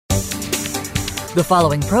The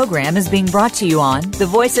following program is being brought to you on the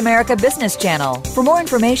Voice America Business Channel. For more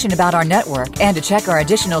information about our network and to check our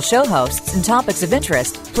additional show hosts and topics of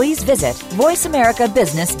interest, please visit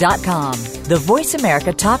voiceamericabusiness.com. The Voice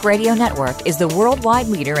America Talk Radio Network is the worldwide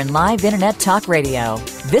leader in live Internet talk radio.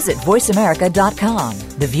 Visit voiceamerica.com.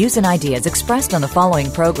 The views and ideas expressed on the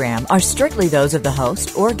following program are strictly those of the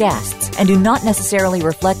host or guests and do not necessarily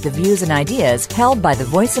reflect the views and ideas held by the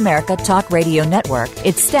Voice America Talk Radio Network,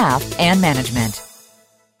 its staff, and management.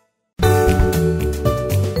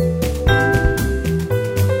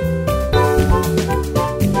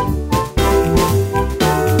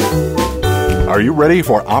 Are you ready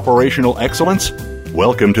for operational excellence?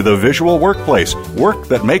 Welcome to the Visual Workplace, work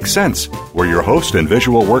that makes sense, where your host and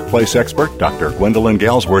visual workplace expert, Dr. Gwendolyn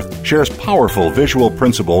Galsworth, shares powerful visual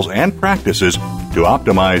principles and practices to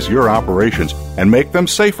optimize your operations and make them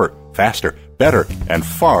safer, faster, better, and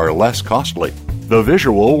far less costly. The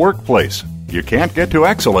Visual Workplace. You can't get to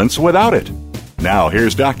excellence without it. Now,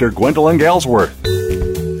 here's Dr. Gwendolyn Galsworth.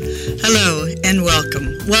 Hello and welcome.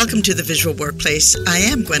 Welcome to the Visual Workplace. I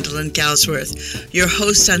am Gwendolyn Galsworth, your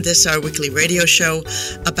host on this, our weekly radio show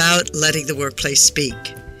about letting the workplace speak.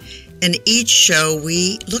 In each show,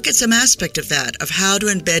 we look at some aspect of that, of how to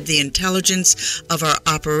embed the intelligence of our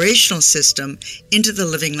operational system into the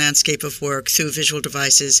living landscape of work through visual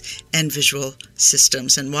devices and visual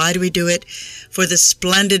systems. And why do we do it? For the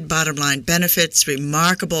splendid bottom line benefits,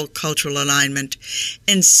 remarkable cultural alignment,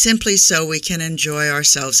 and simply so we can enjoy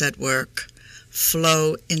ourselves at work.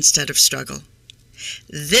 Flow instead of struggle.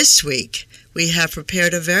 This week, we have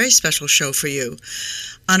prepared a very special show for you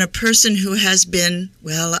on a person who has been,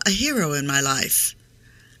 well, a hero in my life.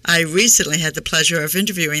 I recently had the pleasure of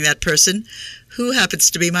interviewing that person, who happens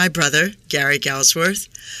to be my brother, Gary Galsworth,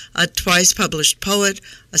 a twice-published poet,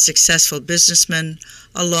 a successful businessman,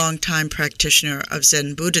 a long-time practitioner of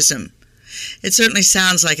Zen Buddhism. It certainly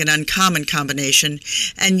sounds like an uncommon combination,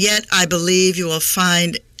 and yet I believe you will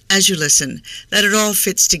find, as you listen, that it all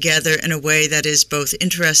fits together in a way that is both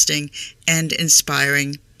interesting and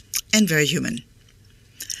inspiring and very human.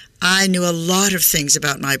 I knew a lot of things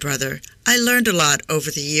about my brother. I learned a lot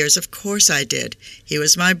over the years. Of course I did. He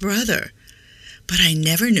was my brother. But I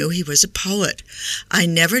never knew he was a poet. I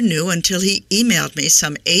never knew until he emailed me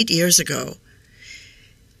some 8 years ago.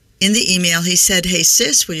 In the email he said, "Hey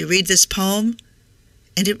sis, will you read this poem?"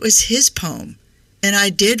 And it was his poem. And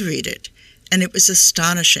I did read it. And it was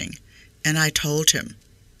astonishing. And I told him.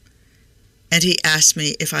 And he asked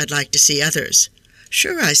me if I'd like to see others.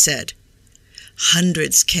 Sure, I said.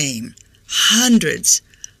 Hundreds came, hundreds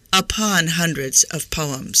upon hundreds of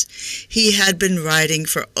poems. He had been writing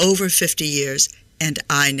for over 50 years, and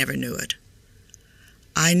I never knew it.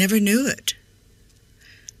 I never knew it.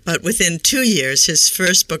 But within 2 years, his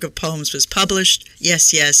first book of poems was published,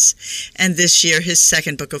 Yes, Yes, and this year his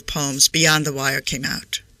second book of poems, Beyond the Wire, came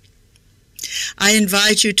out. I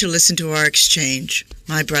invite you to listen to our exchange,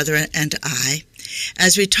 my brother and I,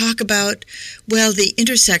 as we talk about, well, the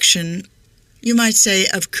intersection, you might say,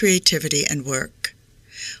 of creativity and work.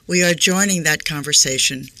 We are joining that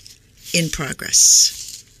conversation in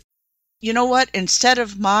progress. You know what? Instead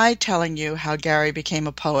of my telling you how Gary became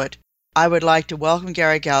a poet, I would like to welcome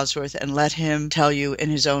Gary Galsworth and let him tell you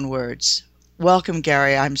in his own words. Welcome,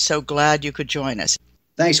 Gary. I'm so glad you could join us.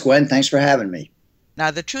 Thanks, Gwen. Thanks for having me.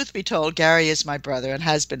 Now, the truth be told, Gary is my brother and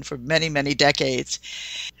has been for many, many decades.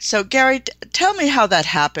 So, Gary, tell me how that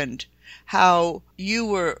happened, how you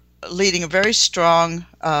were leading a very strong,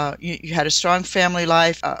 you had a strong family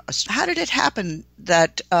life. How did it happen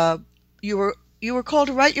that you were called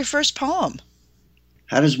to write your first poem?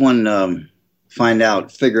 How does one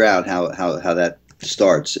figure out how that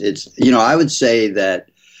starts? It's, I would say that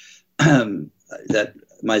that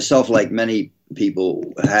myself, like many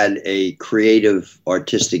people, had a creative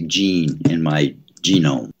artistic gene in my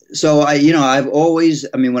genome. So I've always,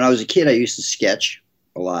 when I was a kid, I used to sketch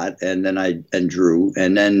a lot, and then I drew,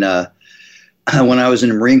 and then when I was in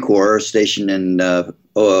the Marine Corps, stationed in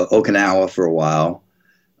Okinawa for a while,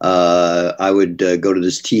 I would go to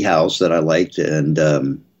this tea house that I liked and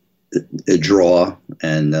draw,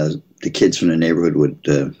 and the kids from the neighborhood would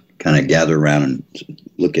kind of gather around and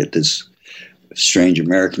look at this strange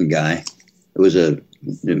American guy. The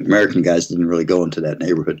American guys didn't really go into that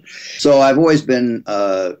neighborhood. So I've always been,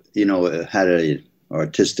 had an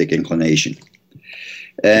artistic inclination.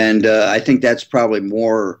 And I think that's probably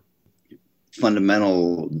more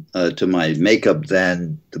fundamental to my makeup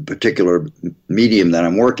than the particular medium that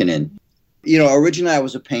I'm working in. Originally I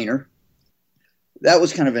was a painter. That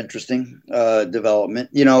was kind of interesting development.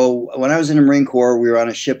 When I was in the Marine Corps, we were on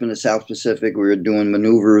a ship in the South Pacific. We were doing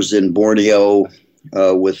maneuvers in Borneo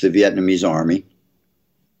with the Vietnamese army.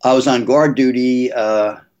 I was on guard duty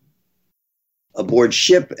aboard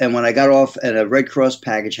ship, and when I got off, and a Red Cross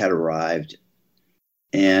package had arrived,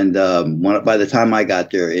 and by the time I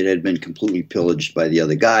got there, it had been completely pillaged by the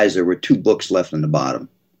other guys. There were 2 books left on the bottom.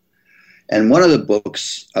 And one of the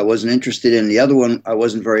books I wasn't interested in. The other one I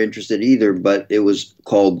wasn't very interested either, but it was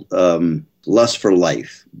called Lust for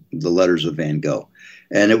Life, The Letters of Van Gogh.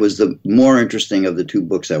 And it was the more interesting of the 2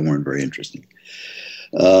 books that weren't very interesting.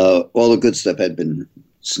 All the good stuff had been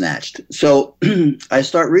snatched. So I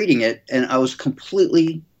start reading it, and I was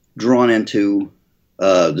completely drawn into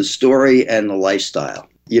the story and the lifestyle.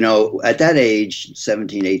 You know, at that age,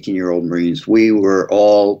 17, 18-year-old Marines, we were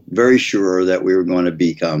all very sure that we were going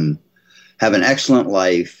to have an excellent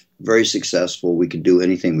life, very successful. We could do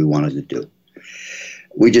anything we wanted to do.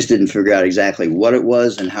 We just didn't figure out exactly what it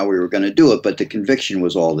was and how we were going to do it, but the conviction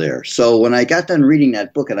was all there. So when I got done reading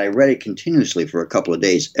that book, and I read it continuously for a couple of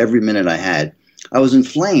days, every minute I had, I was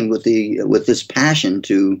inflamed with this passion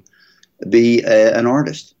to be an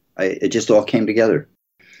artist. It just all came together.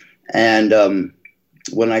 And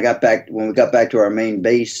when we got back to our main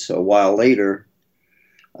base a while later,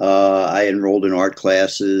 I enrolled in art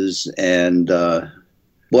classes and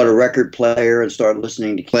bought a record player and started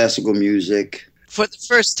listening to classical music. For the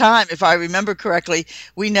first time, if I remember correctly,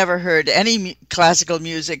 we never heard any classical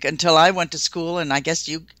music until I went to school, and I guess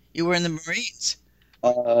you were in the Marines.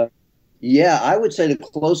 Yeah, I would say the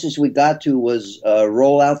closest we got to was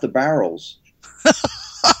Roll Out the Barrels.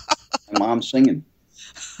 My mom singing.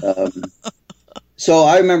 So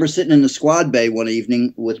I remember sitting in the squad bay one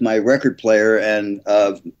evening with my record player and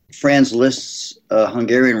Franz Liszt's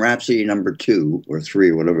Hungarian Rhapsody No. 2 or 3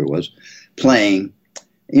 or whatever it was playing.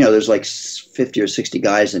 You know, there's like 50 or 60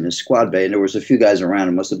 guys in the squad bay, and there was a few guys around.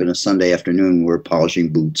 It must have been a Sunday afternoon. We were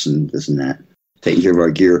polishing boots and this and that, taking care of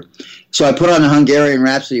our gear. So I put on the Hungarian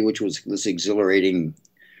Rhapsody, which was this exhilarating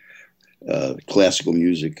classical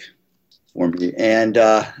music for me. And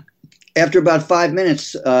after about 5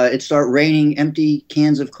 minutes, it started raining empty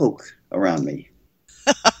cans of Coke around me.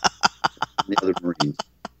 The other Marines.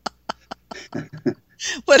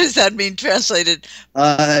 What does that mean translated?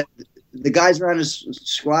 The guys around the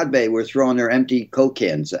squad bay were throwing their empty Coke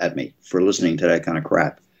cans at me for listening to that kind of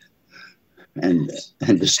crap and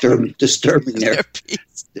disturbing their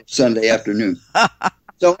Sunday afternoon.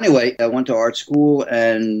 So anyway, I went to art school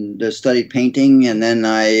and studied painting, and then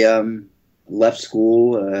I left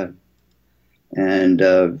school and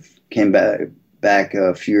came back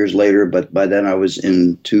a few years later. But by then I was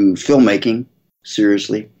into filmmaking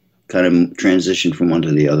seriously, kind of transitioned from one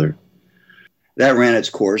to the other. That ran its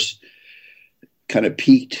course. Kind of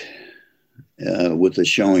peaked with a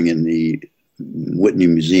showing in the Whitney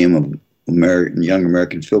Museum of Young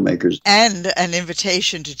American Filmmakers. And an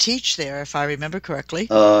invitation to teach there, if I remember correctly.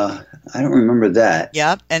 I don't remember that.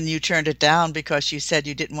 Yeah, and you turned it down because you said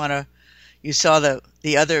you didn't want to, you saw the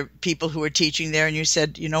other people who were teaching there and you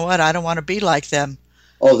said, you know what, I don't want to be like them.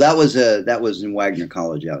 Oh, that was in Wagner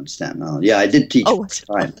College out in Staten Island. Yeah, I did teach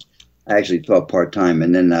part-time. I actually taught part-time,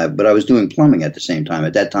 and then but I was doing plumbing at the same time.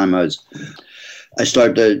 At that time, I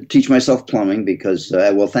started to teach myself plumbing because,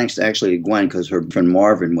 thanks to actually Gwen, because her friend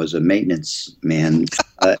Marvin was a maintenance man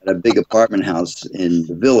at a big apartment house in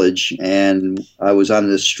the village, and I was on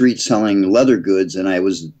the street selling leather goods, and I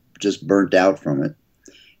was just burnt out from it.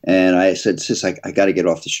 And I said, "Sis, I got to get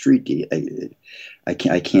off the street.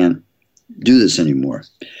 I can't do this anymore,"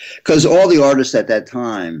 because all the artists at that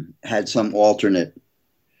time had some alternate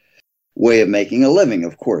way of making a living,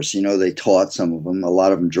 of course. You know, they taught, some of them. A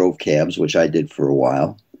lot of them drove cabs, which I did for a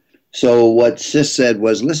while. So what Sis said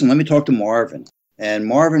was, listen, let me talk to Marvin. And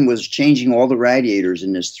Marvin was changing all the radiators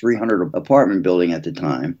in this 300 apartment building at the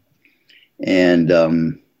time.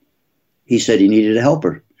 And he said he needed a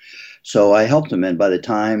helper. So I helped him. And by the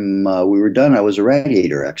time we were done, I was a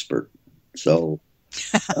radiator expert. So...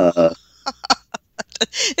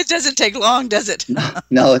 It doesn't take long, does it?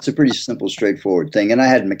 No, it's a pretty simple, straightforward thing. And I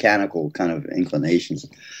had mechanical kind of inclinations.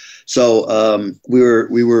 So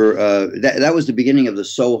that was the beginning of the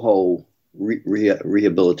Soho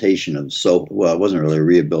rehabilitation of Soho. Well, it wasn't really a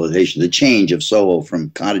rehabilitation, the change of Soho from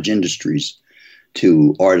cottage industries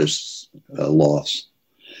to artists' lofts.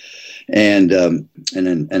 And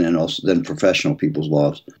then also professional people's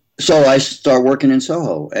lofts. So I started working in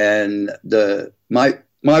Soho, and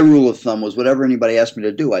my rule of thumb was whatever anybody asked me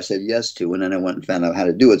to do, I said yes to, and then I went and found out how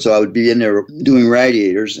to do it. So I would be in there doing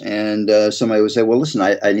radiators, and somebody would say, well, listen,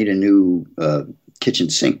 I need a new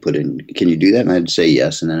kitchen sink put in. Can you do that? And I'd say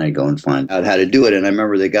yes, and then I'd go and find out how to do it. And I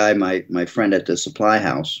remember the guy, my friend at the supply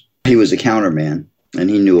house, he was a counterman,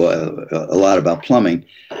 and he knew a lot about plumbing.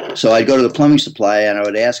 So I'd go to the plumbing supply and I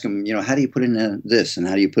would ask them, how do you put in this and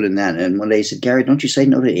how do you put in that? And one day he said, Gary, don't you say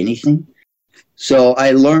no to anything? So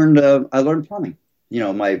I learned plumbing.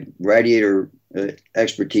 My radiator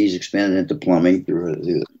expertise expanded into plumbing.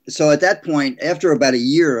 So at that point, after about a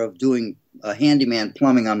year of doing handyman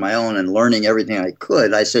plumbing on my own and learning everything I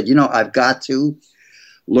could, I said, I've got to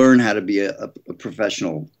learn how to be a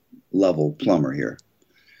professional level plumber here.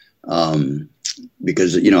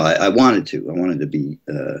 Because, I wanted to be,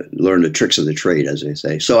 learn the tricks of the trade, as they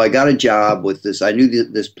say. So I got a job with this. I knew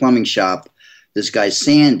this plumbing shop, this guy,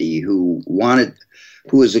 Sandy, who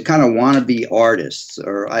was a kind of wannabe artist,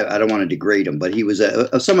 or I don't want to degrade him, but he was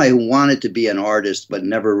somebody who wanted to be an artist, but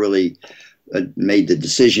never really made the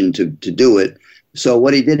decision to do it. So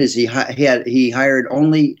what he did is he hired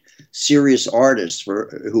only serious artists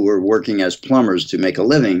who were working as plumbers to make a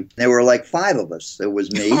living. There were like 5 of us. There was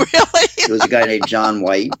me. Really? There was a guy named John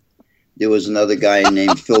White. There was another guy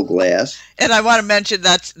named Phil Glass. And I want to mention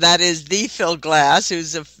that is the Phil Glass,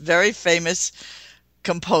 who's a very famous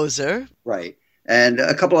composer. Right. And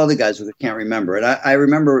a couple other guys that I can't remember. And I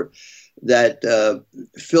remember that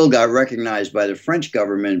Phil got recognized by the French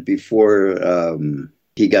government before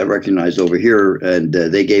he got recognized over here, and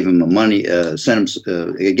they gave him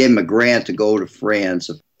they gave him a grant to go to France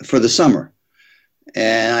for the summer.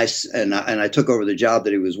 And I took over the job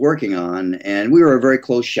that he was working on, and we were a very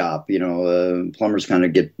close shop. Plumbers kind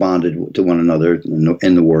of get bonded to one another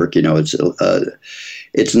in the work.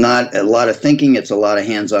 It's not a lot of thinking; it's a lot of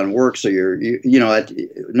hands-on work. So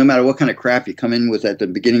no matter what kind of crap you come in with at the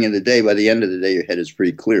beginning of the day, by the end of the day, your head is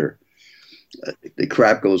pretty clear. The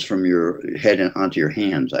crap goes from your head onto your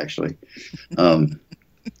hands, actually.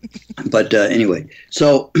 But anyway,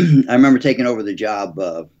 so I remember taking over the job.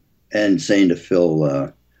 And saying to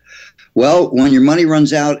Phil, well, when your money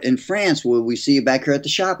runs out in France, will we see you back here at the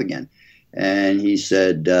shop again? And he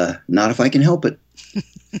said, not if I can help it.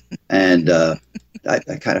 And I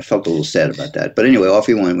kind of felt a little sad about that. But anyway, off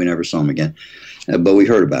he went. We never saw him again. But we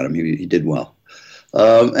heard about him. He did well.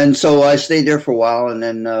 And so I stayed there for a while, and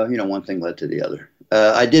then, one thing led to the other.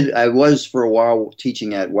 I was for a while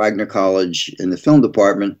teaching at Wagner College in the film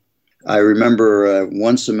department. I remember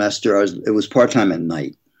one semester, it was part-time at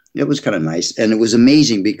night. It was kind of nice. And it was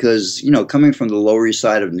amazing because, coming from the Lower East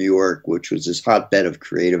Side of New York, which was this hotbed of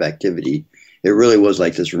creative activity, it really was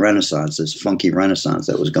like this renaissance, this funky renaissance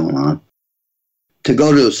that was going on. To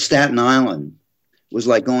go to Staten Island was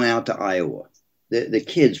like going out to Iowa. The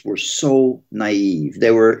kids were so naive.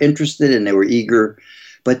 They were interested and they were eager,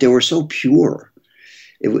 but they were so pure.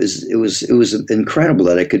 It was incredible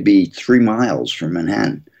that it could be 3 miles from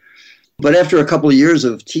Manhattan. But after a couple of years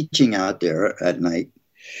of teaching out there at night,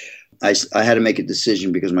 I had to make a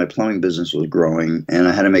decision because my plumbing business was growing, and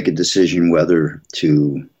I had to make a decision whether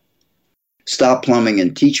to stop plumbing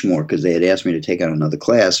and teach more because they had asked me to take on another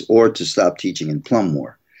class, or to stop teaching and plumb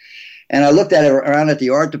more. And I looked around at the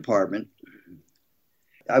art department.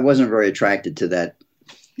 I wasn't very attracted to that.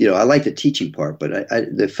 I liked the teaching part, but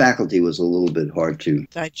the faculty was a little bit hard to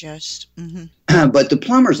digest. Mm-hmm. But the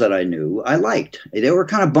plumbers that I knew, I liked. They were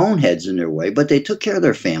kind of boneheads in their way, but they took care of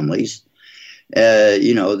their families.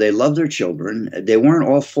 They loved their children. They weren't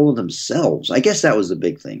all full of themselves. I guess that was the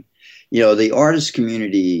big thing. The artist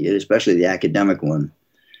community, especially the academic one,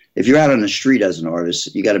 if you're out on the street as an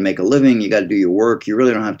artist, you got to make a living, you got to do your work. You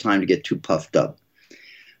really don't have time to get too puffed up.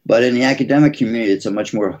 But in the academic community, it's a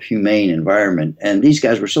much more humane environment. And these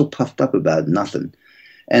guys were so puffed up about nothing.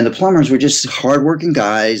 And the plumbers were just hardworking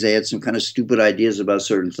guys. They had some kind of stupid ideas about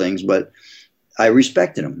certain things, but I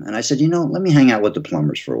respected them. And I said, let me hang out with the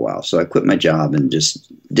plumbers for a while. So I quit my job and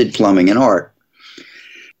just did plumbing and art.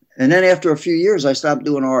 And then after a few years, I stopped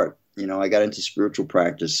doing art. I got into spiritual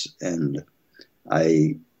practice, and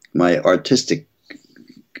my artistic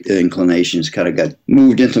inclinations kind of got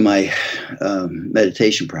moved into my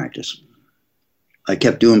meditation practice. I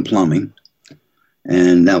kept doing plumbing,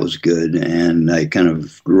 and that was good. And I kind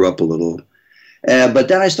of grew up a little. But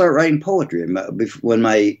then I started writing poetry. When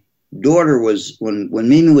my daughter when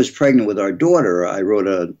Mimi was pregnant with our daughter, I wrote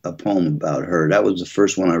a poem about her. That was the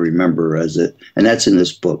first one I remember and that's in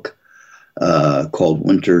this book called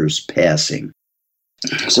Winter's Passing.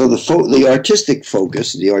 So the artistic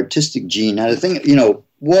focus, the artistic gene, now the thing,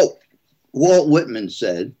 Walt Whitman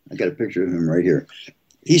said, I got a picture of him right here.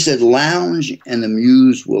 He said, lounge and the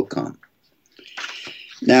muse will come.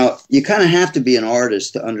 Now, you kind of have to be an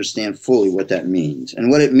artist to understand fully what that means.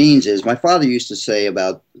 And what it means is, my father used to say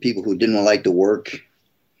about people who didn't like to work,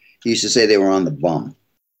 he used to say they were on the bum.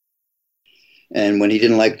 And when he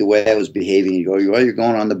didn't like the way I was behaving, he'd go, well, you're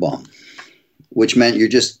going on the bum, which meant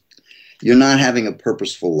you're not having a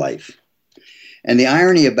purposeful life. And the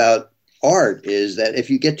irony about art is that if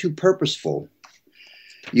you get too purposeful,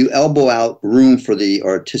 you elbow out room for the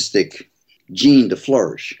artistic gene to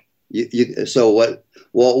flourish. So what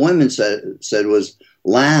Walt Whitman said was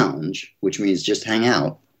lounge, which means just hang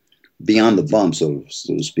out, beyond the bump, so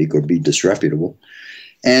to speak, or be disreputable,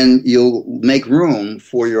 and you'll make room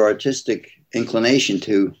for your artistic inclination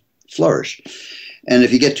to flourish. And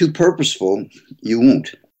if you get too purposeful, you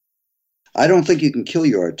won't. I don't think you can kill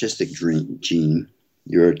your artistic gene,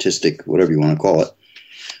 your artistic, whatever you want to call it.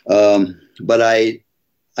 But I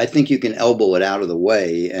think you can elbow it out of the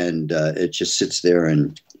way, and it just sits there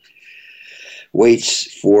and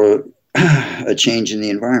waits for a change in the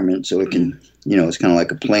environment so it can, it's kind of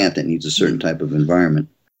like a plant that needs a certain type of environment.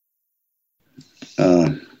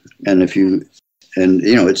 And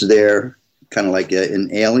it's there kind of like an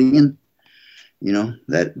alien,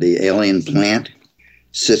 that the alien plant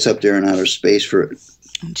sits up there in outer space for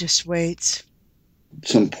and just waits.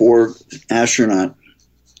 Some poor astronaut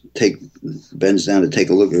bends down to take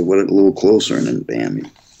a look at what a little closer, and then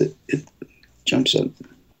bam, it jumps up.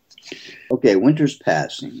 Okay, winter's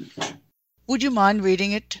passing. Would you mind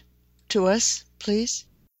reading it to us, please?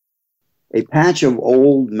 A patch of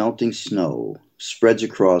old melting snow spreads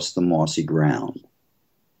across the mossy ground.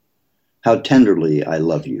 How tenderly I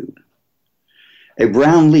love you. A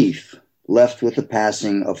brown leaf, left with the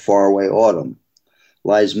passing of faraway autumn,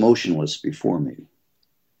 lies motionless before me.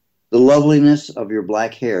 The loveliness of your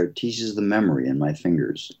black hair teases the memory in my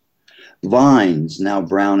fingers. Vines, now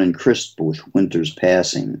brown and crisp with winter's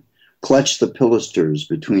passing, clutch the pilasters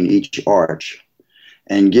between each arch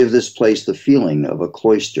and give this place the feeling of a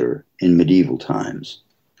cloister in medieval times.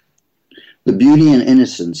 The beauty and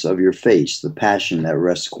innocence of your face, the passion that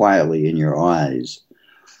rests quietly in your eyes,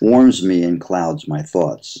 warms me and clouds my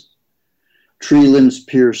thoughts. Tree limbs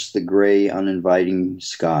pierce the gray, uninviting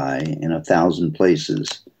sky in 1,000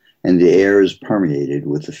 places, and the air is permeated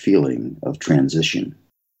with the feeling of transition.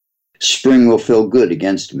 Spring will feel good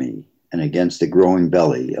against me and against the growing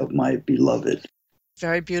belly of my beloved.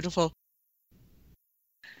 Very beautiful.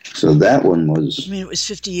 So that one was... it was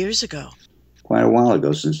 50 years ago. Quite a while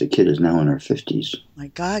ago, since the kid is now in her 50s. My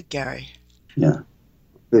God, Gary. Yeah.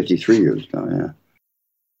 53 years ago, yeah.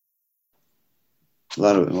 A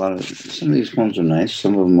lot of, some of these poems are nice.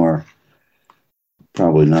 Some of them are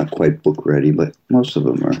probably not quite book ready, but most of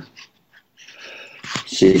them are.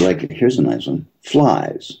 See, like, here's a nice one.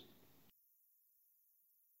 Flies.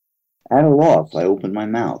 At a loss, I opened my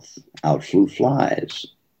mouth. Out flew flies.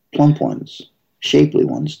 Plump ones. Shapely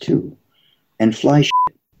ones, too. And fly shit.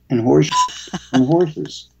 And horse shit. And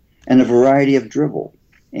horses. And a variety of drivel.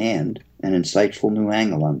 And an insightful new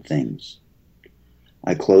angle on things.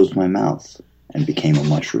 I closed my mouth and became a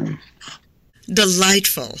mushroom.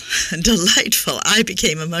 Delightful. Delightful. I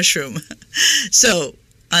became a mushroom. So,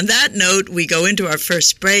 on that note, we go into our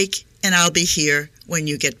first break, and I'll be here when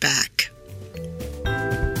you get back.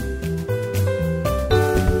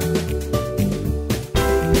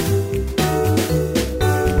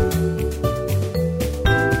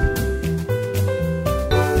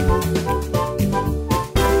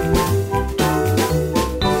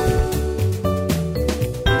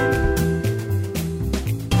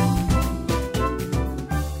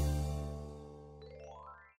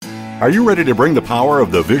 Are you ready to bring the power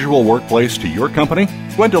of the visual workplace to your company?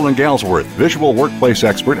 Gwendolyn Galsworth, visual workplace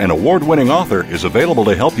expert and award-winning author, is available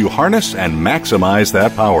to help you harness and maximize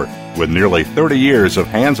that power. With nearly 30 years of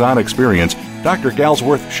hands-on experience, Dr.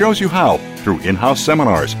 Galsworth shows you how through in-house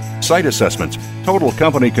seminars, site assessments, total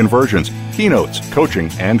company conversions, keynotes, coaching,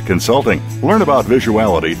 and consulting. Learn about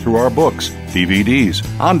visuality through our books, DVDs,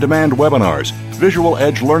 on-demand webinars, Visual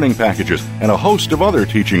Edge learning packages, and a host of other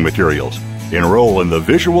teaching materials. Enroll in the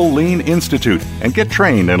Visual Lean Institute and get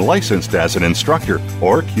trained and licensed as an instructor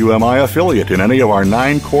or QMI affiliate in any of our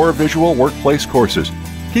 9 core visual workplace courses.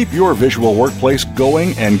 Keep your visual workplace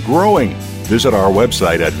going and growing. Visit our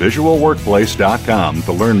website at visualworkplace.com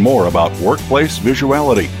to learn more about workplace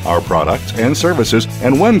visuality, our products and services,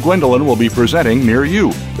 and when Gwendolyn will be presenting near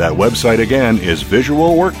you. That website again is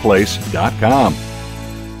visualworkplace.com.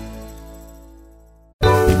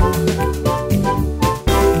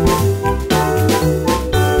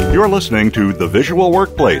 You're listening to The Visual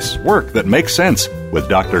Workplace, Work That Makes Sense, with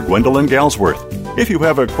Dr. Gwendolyn Galsworth. If you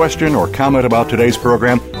have a question or comment about today's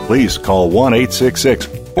program, please call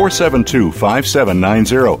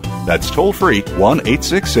 1-866-472-5790. That's toll-free,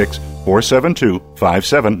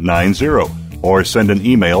 1-866-472-5790. Or send an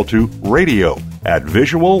email to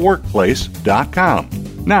radio@visualworkplace.com.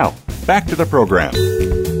 Now, back to the program.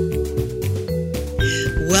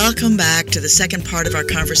 Welcome back to the second part of our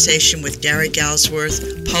conversation with Gary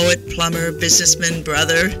Galsworth, poet, plumber, businessman,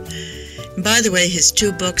 brother. And by the way, his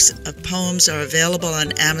 2 books of poems are available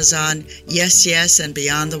on Amazon, Yes, Yes, and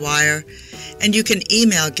Beyond the Wire. And you can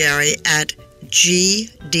email Gary at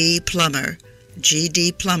gdplumber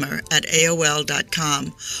at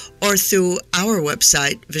AOL.com, or through our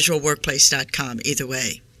website, visualworkplace.com, either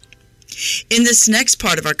way. In this next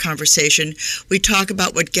part of our conversation, we talk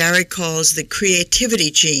about what Gary calls the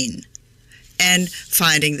creativity gene and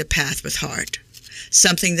finding the path with heart,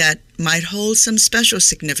 something that might hold some special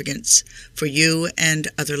significance for you and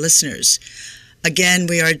other listeners. Again,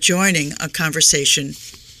 we are joining a conversation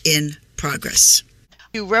in progress.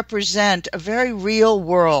 You represent a very real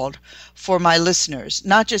world for my listeners,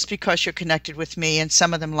 not just because you're connected with me and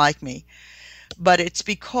some of them like me, but it's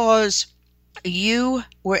because you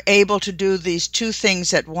were able to do these 2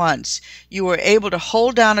 things at once. You were able to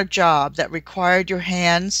hold down a job that required your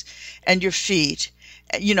hands and your feet.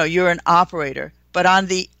 You know, you're an operator. But on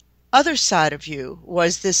the other side of you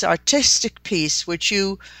was this artistic piece which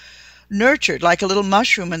you nurtured like a little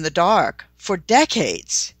mushroom in the dark for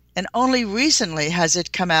decades. And only recently has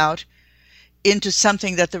it come out into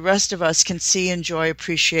something that the rest of us can see, enjoy,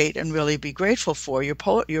 appreciate, and really be grateful for, your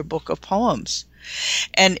book of poems.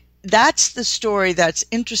 And that's the story that's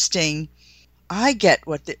interesting. I get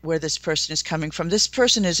where this person is coming from. This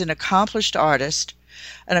person is an accomplished artist,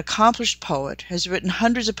 an accomplished poet, has written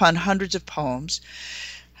hundreds upon hundreds of poems,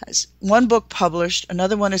 has 1 book published,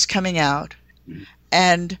 another one is coming out,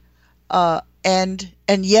 and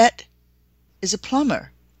yet is a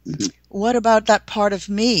plumber. What about that part of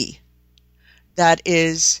me that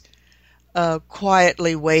is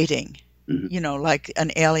quietly waiting? You know, like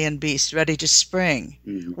an alien beast ready to spring.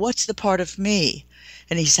 What's the part of me?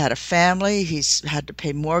 And he's had a family, he's had to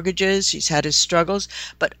pay mortgages, he's had his struggles,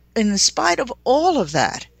 but in spite of all of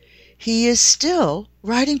that, he is still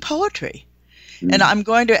writing poetry. And I'm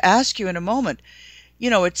going to ask you in a moment, you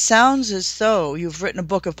know, it sounds as though you've written a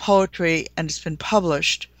book of poetry and it's been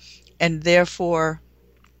published, and therefore,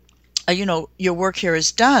 you know, your work here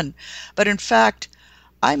is done. But in fact,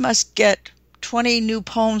 I must get 20 new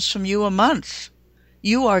poems from you a month.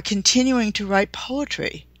 You are continuing to write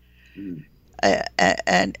poetry.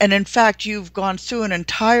 And in fact, you've gone through an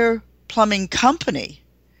entire plumbing company,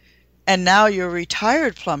 and now you're a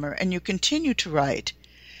retired plumber, and you continue to write.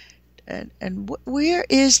 And where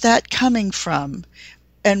is that coming from?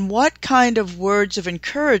 And what kind of words of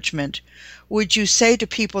encouragement would you say to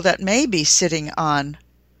people that may be sitting on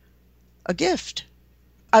a gift?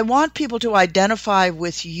 I want people to identify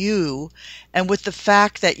with you and with the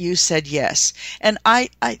fact that you said yes. And I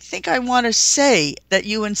think I want to say that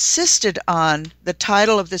you insisted on the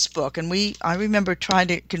title of this book. And I remember trying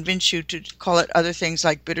to convince you to call it other things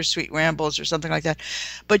like Bittersweet Rambles or something like that.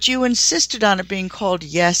 But you insisted on it being called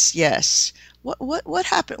Yes, Yes. What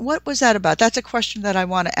happened? What was that about? That's a question that I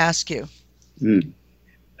want to ask you.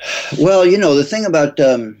 Well, you know, the thing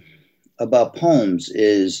about poems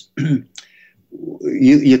is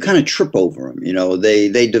you kind of trip over them. You know,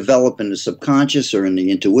 they develop in the subconscious or in the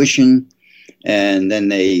intuition, and then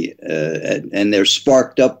they're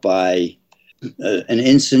sparked up by an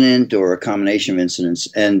incident or a combination of incidents,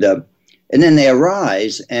 and then they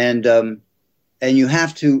arise, and you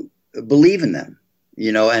have to believe in them.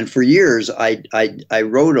 You know, and for years I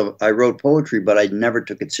wrote poetry, but I never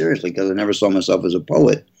took it seriously because I never saw myself as a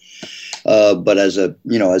poet, but as a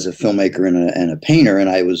filmmaker and a painter, and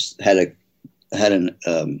I had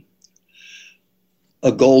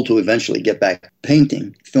a goal to eventually get back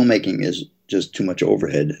painting. Filmmaking is just too much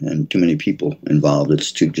overhead and too many people involved.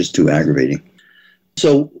 It's just too aggravating.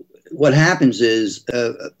 So what happens is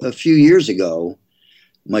a few years ago,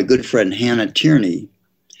 my good friend Hannah Tierney,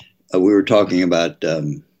 we were talking about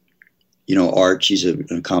art. She's an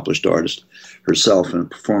accomplished artist herself and a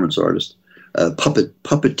performance artist,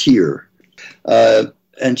 puppeteer,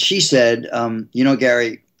 and she said,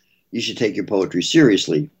 Gary, you should take your poetry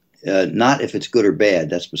seriously. Not if it's good or bad,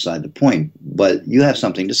 that's beside the point, but you have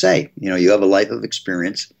something to say. You know, you have a life of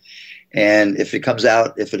experience, and if it comes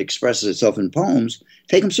out, if it expresses itself in poems,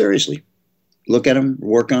 take them seriously. Look at them,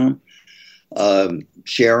 work on them,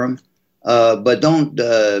 share them, but don't,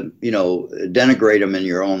 denigrate them in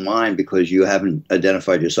your own mind because you haven't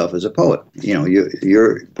identified yourself as a poet. You know,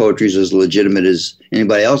 your poetry is as legitimate as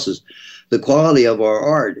anybody else's. The quality of our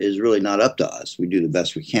art is really not up to us. We do the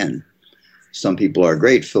best we can. Some people are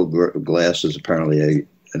great. Phil Glass is apparently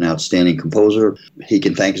an outstanding composer. He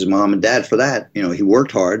can thank his mom and dad for that. You know, he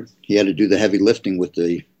worked hard. He had to do the heavy lifting with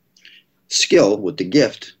the skill, with the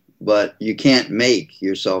gift, but you can't make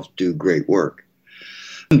yourself do great work.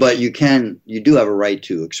 but you do have a right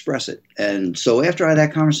to express it. And so after I had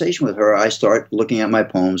that conversation with her, I start looking at my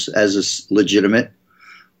poems as a legitimate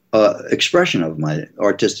expression of my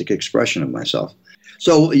artistic expression of myself.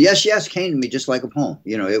 So Yes, Yes came to me just like a poem.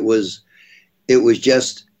 It was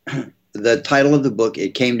just the title of the book.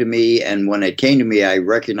 It came to me, and when it came to me, I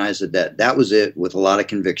recognized that was it, with a lot of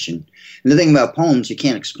conviction. And the thing about poems, you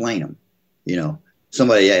can't explain them.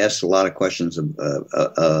 Somebody asked a lot of questions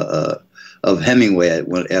of Hemingway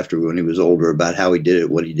when he was older, about how he did it,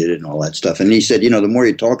 what he did it, and all that stuff. And he said, the more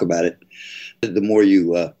you talk about it, the more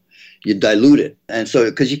you dilute it. And so,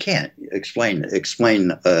 because you can't explain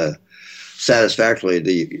satisfactorily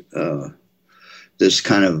this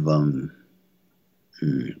kind of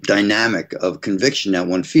dynamic of conviction that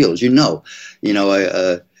one feels.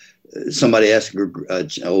 Somebody asked an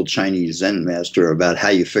old Chinese Zen master about how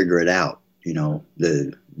you figure it out.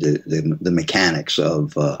 The mechanics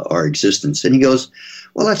of our existence. And he goes,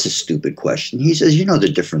 well, that's a stupid question. He says, the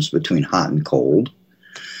difference between hot and cold.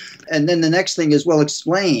 And then the next thing is, well,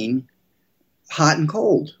 explain hot and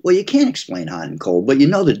cold. Well, you can't explain hot and cold, but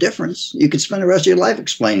the difference. You could spend the rest of your life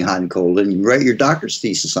explaining hot and cold, and you write your doctor's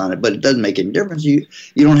thesis on it, but it doesn't make any difference. You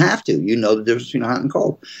don't have to. You know the difference between hot and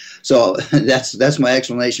cold. So that's my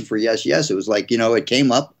explanation for Yes, Yes. It was like, it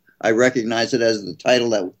came up. I recognized it as the title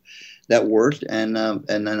that worked, and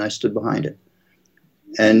then I stood behind it.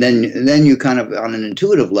 And then you kind of, on an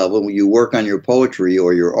intuitive level, when you work on your poetry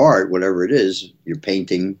or your art, whatever it is, your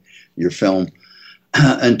painting, your film,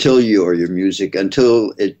 or your music,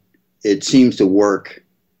 until it seems to work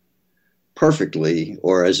perfectly,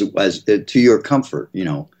 or as to your comfort,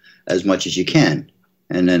 as much as you can.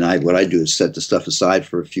 And then what I do is set the stuff aside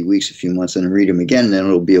for a few weeks, a few months, and then read them again. And then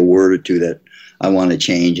it'll be a word or two that I want to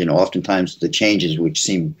change. And oftentimes the changes which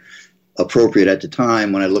seem appropriate at the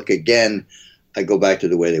time, when I look again, I go back to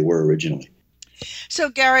the way they were originally. So,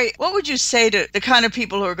 Gary, what would you say to the kind of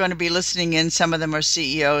people who are going to be listening in? Some of them are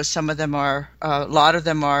CEOs, some of them are, a lot of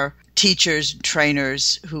them are teachers,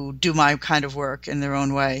 trainers who do my kind of work in their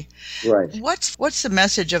own way. Right. What's the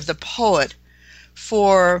message of the poet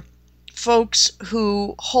for folks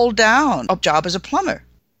who hold down a job as a plumber?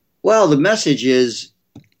 Well, the message is,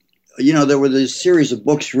 there were this series of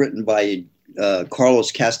books written by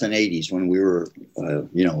Carlos Castanedes when we were,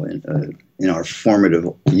 in our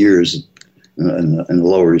formative years in the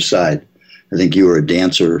Lower East Side. I think you were a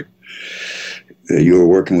dancer. You were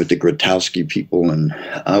working with the Grotowski people, and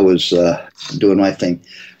I was doing my thing.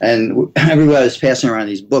 And everybody was passing around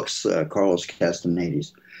these books, Carlos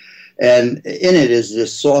Castanedes. And in it is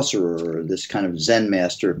this sorcerer, this kind of Zen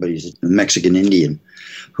master, but he's a Mexican Indian,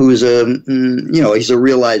 who's he's a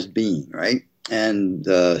realized being, right? And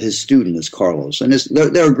his student is Carlos. And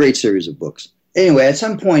they're a great series of books. Anyway, at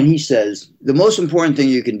some point he says, the most important thing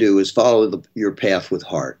you can do is follow your path with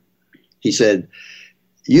heart. He said,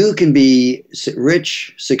 you can be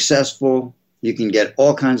rich, successful, you can get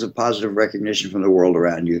all kinds of positive recognition from the world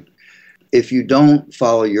around you. If you don't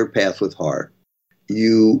follow your path with heart,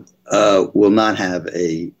 you will not have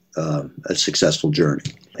a successful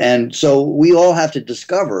journey. And so we all have to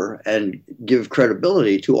discover and give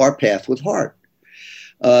credibility to our path with heart.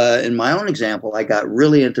 In my own example, I got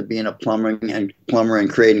really into being a plumber and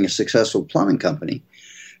creating a successful plumbing company,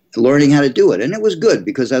 learning how to do it. And it was good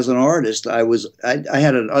because as an artist, I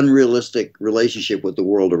had an unrealistic relationship with the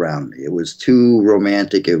world around me. It was too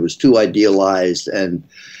romantic. It was too idealized. And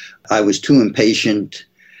I was too impatient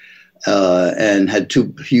and had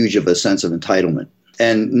too huge of a sense of entitlement.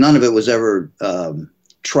 And none of it was ever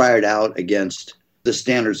tried out against the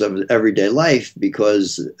standards of everyday life,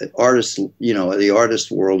 because artists, the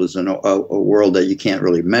artist world is a world that you can't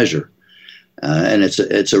really measure. And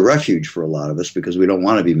it's a refuge for a lot of us because we don't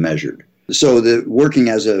want to be measured. So working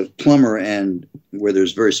as a plumber, and where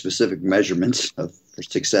there's very specific measurements for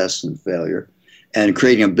success and failure, and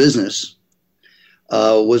creating a business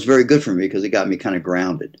was very good for me because it got me kind of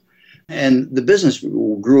grounded. And the business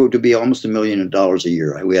grew to be almost $1 million a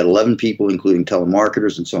year. We had 11 people, including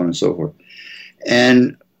telemarketers and so on and so forth.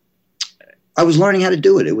 And I was learning how to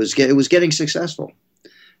do it. It was getting successful.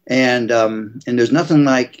 And there's nothing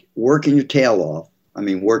like working your tail off. I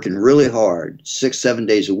mean, working really hard, 6-7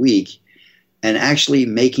 days a week, and actually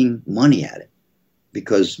making money at it.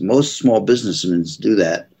 Because most small businessmen do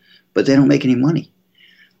that, but they don't make any money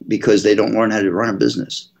because they don't learn how to run a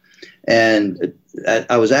business. And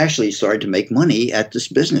I was actually starting to make money at this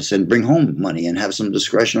business and bring home money and have some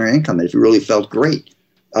discretionary income. It really felt great.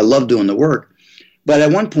 I loved doing the work. But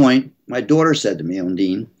at one point, my daughter said to me,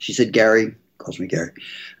 Undine, she said, Gary, calls me Gary,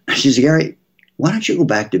 she said, Gary, why don't you go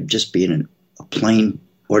back to just being a plain,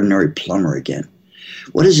 ordinary plumber again?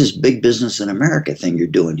 what is this big business in America thing you're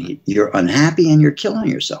doing? You're unhappy and you're killing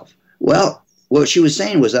yourself. Well, what she was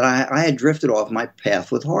saying was that I had drifted off my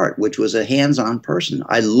path with heart, which was a hands-on person.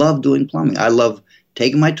 I love doing plumbing. I love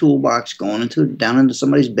taking my toolbox, going down into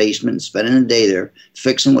somebody's basement and spending a day there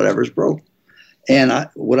fixing whatever's broke. And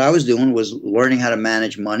what I was doing was learning how to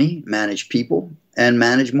manage money, manage people, and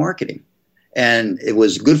manage marketing. And it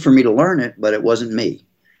was good for me to learn it, but it wasn't me.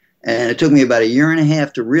 And it took me about 1.5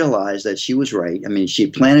 years to realize that she was right. I mean, she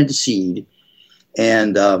planted the seed,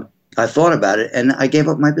 and I thought about it, and I gave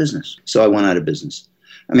up my business. So I went out of business.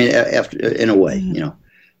 I mean, after, in a way, you know.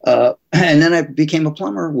 And then I became a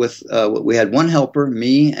plumber with, we had one helper,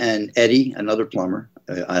 me and Eddie, another plumber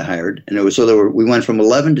I hired. And we went from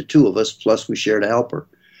 11 to 2 of us, plus we shared a helper.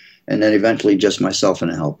 And then eventually just myself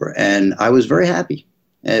and a helper. And I was very happy.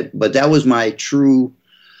 But that was my true,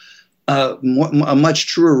 a much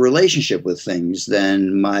truer relationship with things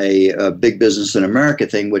than my big business in America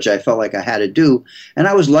thing, which I felt like I had to do. And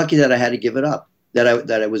I was lucky that I had to give it up, that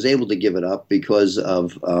I was able to give it up because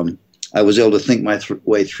of, I was able to think my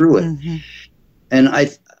way through it. Mm-hmm. And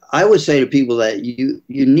I would say to people that you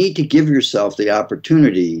need to give yourself the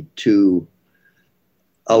opportunity to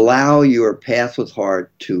allow your path with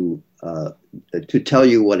heart to tell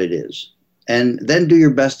you what it is. And then do your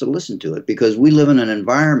best to listen to it, because we live in an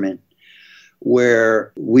environment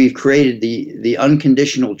where we've created the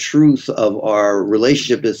unconditional truth of our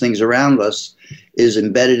relationship to things around us is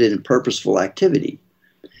embedded in purposeful activity.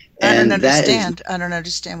 I don't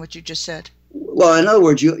understand what you just said. Well, in other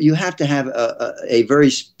words, you have to have a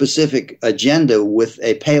very specific agenda with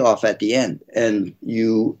a payoff at the end, and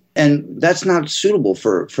that's not suitable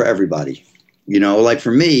for everybody. You know, like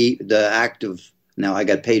for me, the act of, now I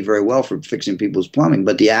got paid very well for fixing people's plumbing,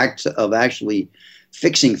 but the act of actually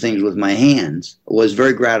fixing things with my hands was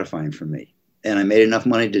very gratifying for me, and I made enough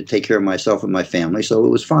money to take care of myself and my family, so it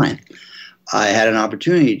was fine. I had an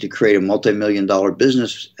opportunity to create a multi-million-dollar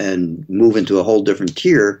business and move into a whole different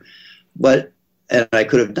tier, and I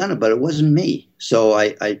could have done it, but it wasn't me. So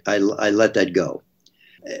I let that go.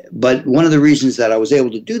 But one of the reasons that I was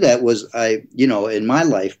able to do that was in my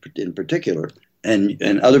life in particular,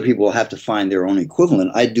 and other people will have to find their own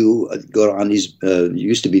equivalent. I do go on these,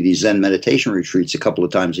 used to be these Zen meditation retreats a couple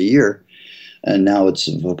of times a year, and now it's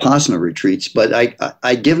Vipassana retreats. But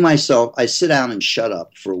I sit down and shut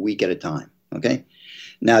up for a week at a time, okay?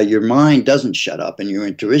 Now, your mind doesn't shut up and your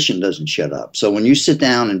intuition doesn't shut up. So when you sit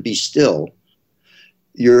down and be still,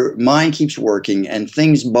 your mind keeps working and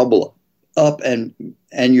things bubble up, and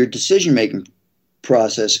your decision-making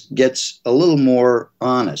process gets a little more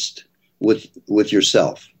honest with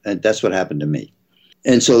yourself. And that's what happened to me.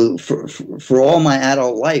 And so for all my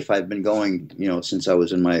adult life, I've been going, since I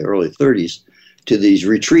was in my early 30s, to these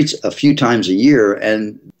retreats a few times a year.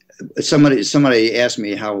 And somebody asked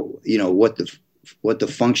me how, what the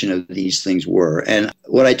function of these things were. And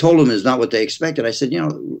what I told them is not what they expected. I said,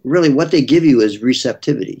 really what they give you is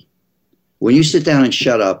receptivity. When you sit down and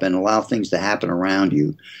shut up and allow things to happen around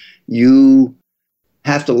you, you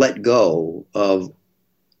have to let go of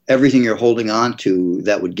everything you're holding on to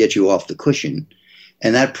that would get you off the cushion.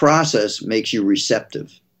 And that process makes you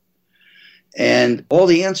receptive. And all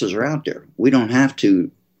the answers are out there. We don't have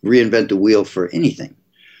to reinvent the wheel for anything.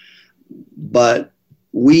 But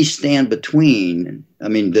we stand between,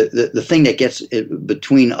 the thing that gets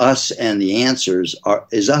between us and the answers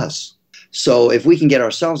is us. So if we can get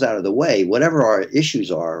ourselves out of the way, whatever our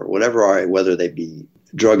issues are, whether they be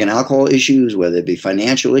drug and alcohol issues, whether it be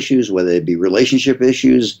financial issues, whether it be relationship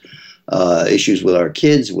issues, issues with our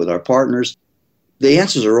kids, with our partners, the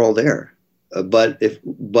answers are all there. But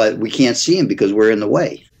we can't see them because we're in the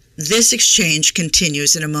way. This exchange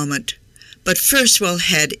continues in a moment. But first, we'll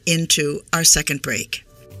head into our second break.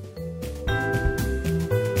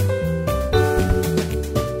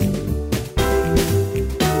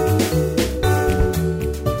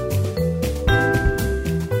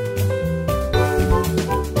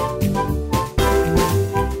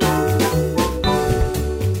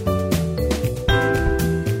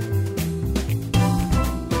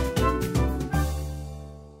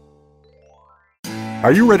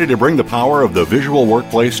 Are you ready to bring the power of the visual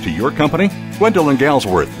workplace to your company? Gwendolyn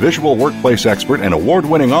Galsworth, visual workplace expert and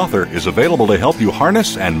award-winning author, is available to help you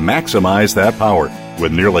harness and maximize that power.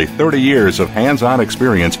 With nearly 30 years of hands-on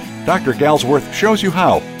experience, Dr. Galsworth shows you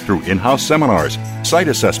how through in-house seminars, site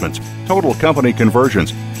assessments, total company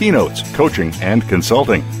conversions, keynotes, coaching, and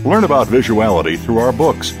consulting. Learn about visuality through our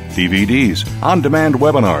books, DVDs, on-demand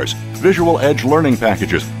webinars, visual edge learning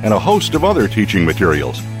packages, and a host of other teaching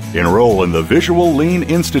materials. Enroll in the Visual Lean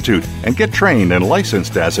Institute and get trained and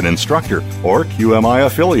licensed as an instructor or QMI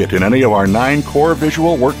affiliate in any of our 9 core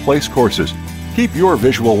visual workplace courses. Keep your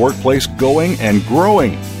visual workplace going and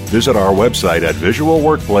growing. Visit our website at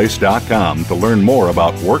visualworkplace.com to learn more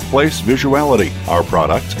about workplace visuality, our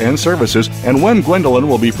products and services, and when Gwendolyn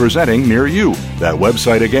will be presenting near you. That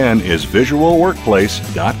website again is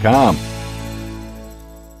visualworkplace.com.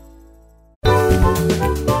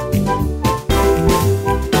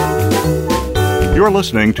 You're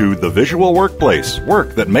listening to The Visual Workplace,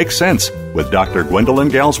 Work That Makes Sense, with Dr. Gwendolyn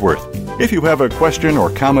Galsworth. If you have a question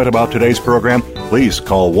or comment about today's program, please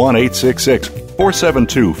call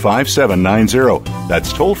 1-866-472-5790.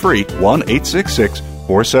 That's toll free,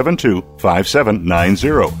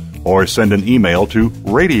 1-866-472-5790. Or send an email to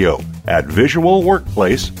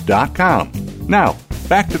radio@visualworkplace.com. Now,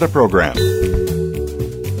 back to the program.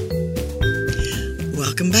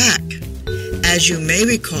 Welcome back. As you may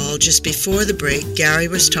recall, just before the break, Gary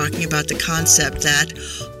was talking about the concept that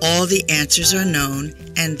all the answers are known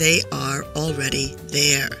and they are already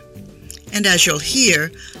there. And as you'll hear,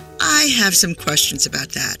 I have some questions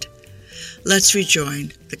about that. Let's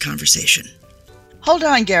rejoin the conversation. Hold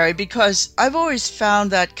on, Gary, because I've always found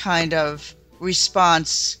that kind of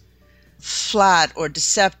response flat or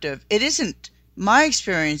deceptive. It isn't. My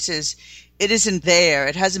experience is it isn't there.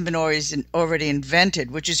 It hasn't been already invented,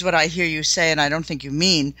 which is what I hear you say, and I don't think you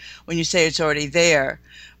mean when you say it's already there.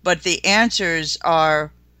 But the answers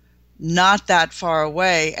are not that far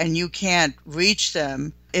away, and you can't reach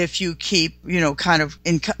them if you keep, be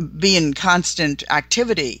in constant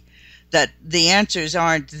activity. That the answers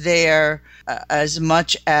aren't there as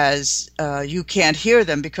much as you can't hear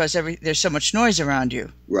them because there's so much noise around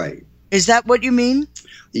you. Right. Is that what you mean?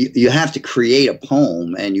 You have to create a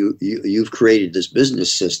poem, and you've created this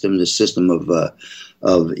business system, this system of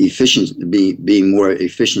efficiency, being more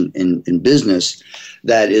efficient in business,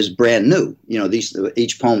 that is brand new.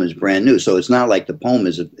 Each poem is brand new, so it's not like the poem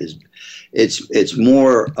is it's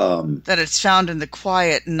more that it's found in the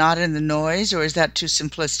quiet, not in the noise, or is that too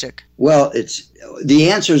simplistic? Well, it's the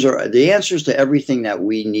answers to everything that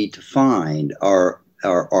we need to find are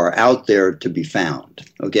out there to be found.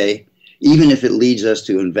 Okay. Even if it leads us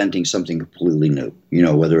to inventing something completely new,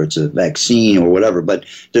 whether it's a vaccine or whatever, but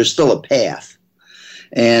there's still a path.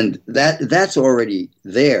 And that's already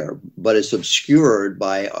there, but it's obscured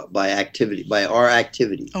by activity, by our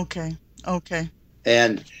activity. Okay.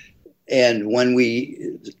 And when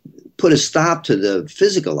we put a stop to the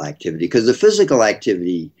physical activity, because the physical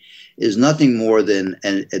activity is nothing more than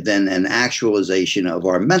an actualization of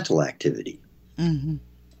our mental activity. Mm-hmm.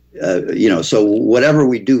 So whatever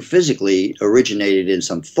we do physically originated in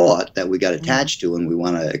some thought that we got attached to and we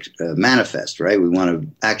want to manifest, right? We want to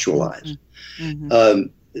actualize. Mm-hmm.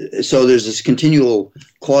 So there's this continual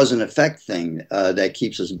cause and effect thing that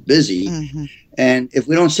keeps us busy. Mm-hmm. And if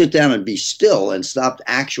we don't sit down and be still and stop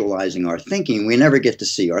actualizing our thinking, we never get to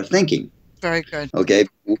see our thinking. Very good. Okay.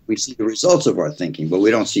 We see the results of our thinking, but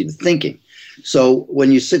we don't see the thinking. So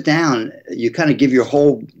when you sit down, you kind of give your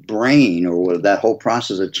whole brain or that whole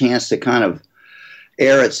process a chance to kind of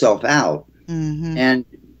air itself out. Mm-hmm. And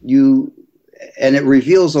it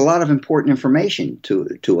reveals a lot of important information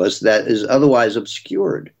to us that is otherwise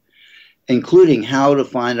obscured, including how to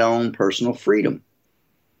find our own personal freedom.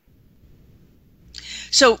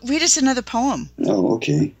 So read us another poem. Oh,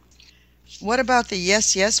 okay. What about the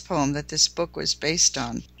Yes, Yes poem that this book was based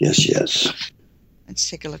on? Yes, yes. Let's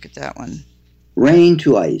take a look at that one. Rain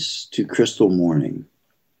to ice to crystal morning,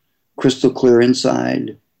 crystal clear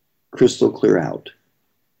inside, crystal clear out.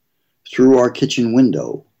 Through our kitchen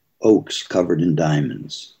window, oaks covered in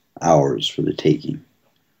diamonds, ours for the taking.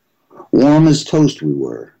 Warm as toast we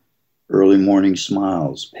were, early morning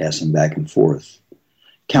smiles passing back and forth,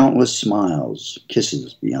 countless smiles,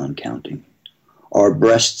 kisses beyond counting. Our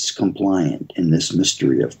breasts compliant in this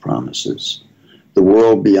mystery of promises, the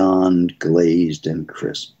world beyond glazed and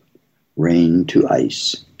crisp. Rain to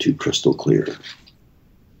ice to crystal clear.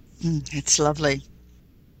 It's lovely.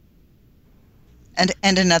 And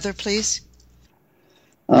another, please.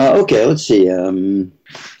 Okay, let's see.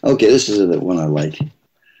 This is the one I like.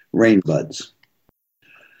 Rain buds.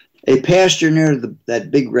 A pasture near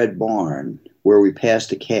that big red barn where we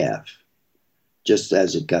passed a calf just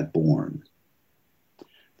as it got born.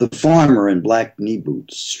 The farmer in black knee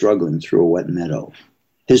boots struggling through a wet meadow.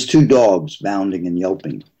 His 2 dogs bounding and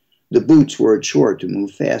yelping. The boots were a chore to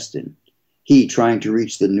move fast in. He trying to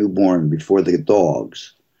reach the newborn before the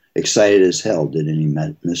dogs, excited as hell, did any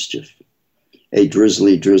mischief. A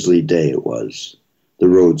drizzly, drizzly day it was. The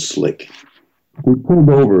road slick. We pulled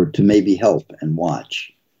over to maybe help and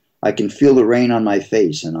watch. I can feel the rain on my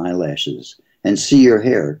face and eyelashes and see your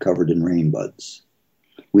hair covered in rain buds.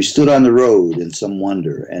 We stood on the road in some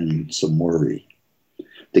wonder and some worry.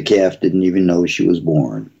 The calf didn't even know she was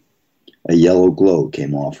born. A yellow glow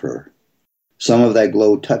came off her. Some of that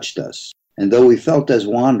glow touched us, and though we felt as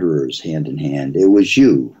wanderers hand in hand, it was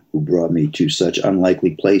you who brought me to such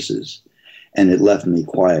unlikely places, and it left me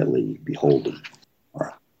quietly beholden.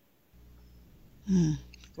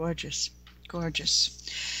 Gorgeous, gorgeous.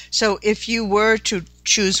 So if you were to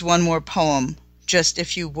choose one more poem, just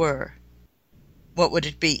if you were, what would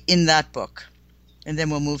it be in that book? And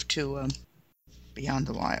then we'll move to Beyond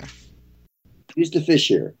the Wire. Used to fish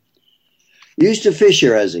here. Used to fish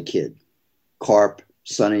here as a kid. Carp,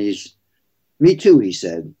 sunnies. Me too, he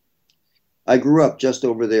said. I grew up just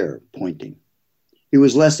over there, pointing. He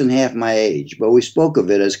was less than half my age, but we spoke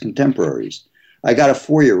of it as contemporaries. I got a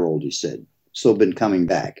 4-year-old, he said, so been coming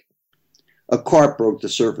back. A carp broke the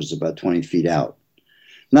surface about 20 feet out.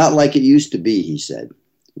 Not like it used to be, he said.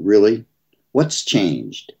 Really? What's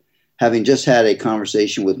changed? Having just had a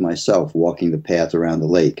conversation with myself walking the path around the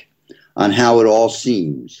lake on how it all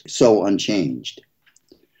seems so unchanged.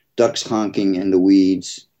 Ducks honking in the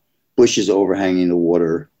weeds, bushes overhanging the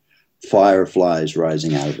water, fireflies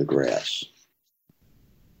rising out of the grass.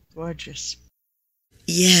 Gorgeous.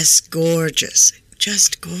 Yes, gorgeous.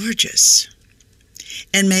 Just gorgeous.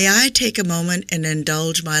 And may I take a moment and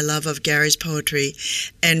indulge my love of Gary's poetry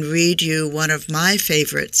and read you one of my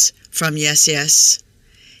favorites from Yes, Yes.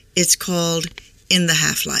 It's called In the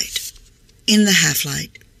Half-Light. In the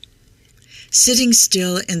Half-Light. Sitting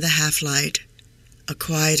still in the half-light, a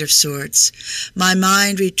quiet of sorts, my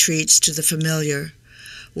mind retreats to the familiar,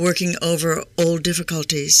 working over old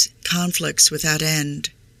difficulties, conflicts without end.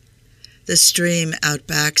 The stream out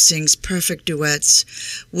back sings perfect duets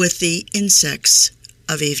with the insects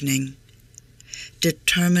of evening.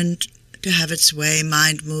 Determined to have its way,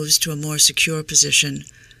 mind moves to a more secure position.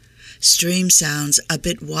 Stream sounds, a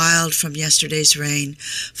bit wild from yesterday's rain,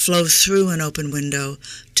 flow through an open window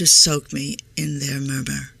to soak me in their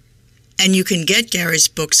murmur. And you can get Gary's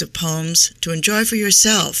books of poems to enjoy for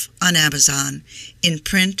yourself on Amazon, in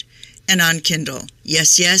print and on Kindle.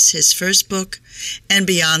 Yes, Yes, his first book, and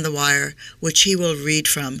Beyond the Wire, which he will read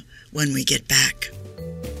from when we get back.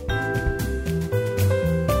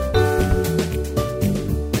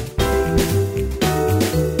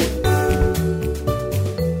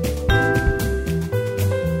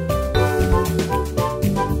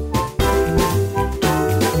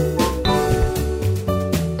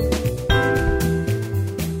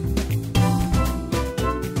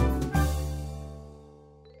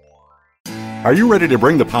 Are you ready to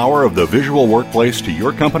bring the power of the visual workplace to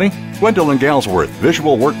your company? Gwendolyn Galsworth,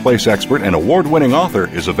 visual workplace expert and award-winning author,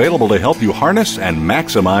 is available to help you harness and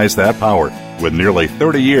maximize that power. With nearly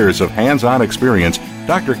 30 years of hands-on experience,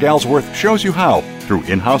 Dr. Galsworth shows you how through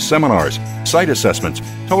in-house seminars, site assessments,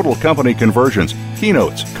 total company conversions,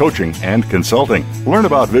 keynotes, coaching, and consulting. Learn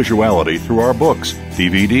about visuality through our books,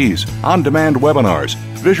 DVDs, on-demand webinars,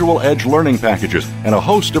 Visual Edge learning packages, and a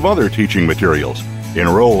host of other teaching materials.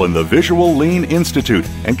 Enroll in the Visual Lean Institute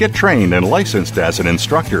and get trained and licensed as an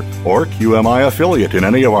instructor or QMI affiliate in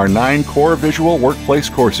any of our 9 core visual workplace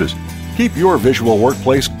courses. Keep your visual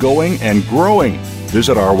workplace going and growing.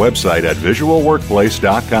 Visit our website at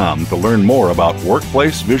visualworkplace.com to learn more about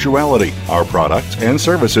workplace visuality, our products and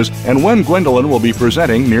services, and when Gwendolyn will be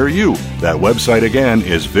presenting near you. That website again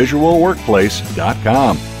is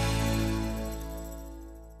visualworkplace.com.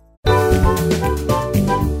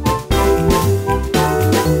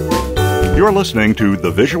 You're listening to The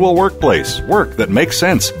Visual Workplace, Work That Makes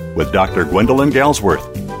Sense, with Dr. Gwendolyn Galsworth.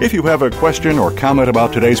 If you have a question or comment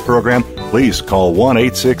about today's program, please call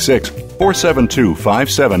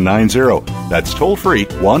 1-866-472-5790. That's toll-free,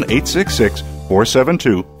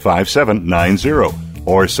 1-866-472-5790.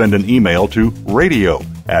 Or send an email to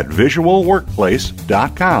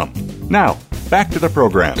radio@visualworkplace.com. Now, back to the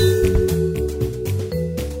program.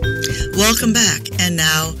 Welcome back, and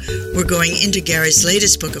now we're going into Gary's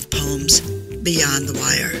latest book of poems, Beyond the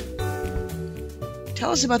Wire.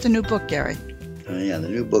 Tell us about the new book, Gary. The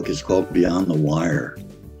new book is called Beyond the Wire.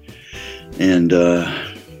 And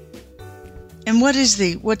what's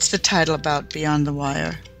the title about Beyond the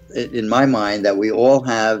Wire? In my mind, that we all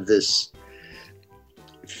have this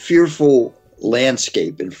fearful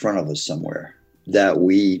landscape in front of us somewhere that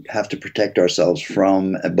we have to protect ourselves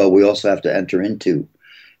from, but we also have to enter into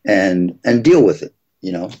and deal with it,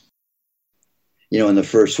 you know. In the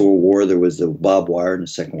First World War, there was the barbed wire. In the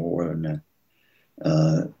Second World War, in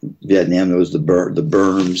Vietnam, there was the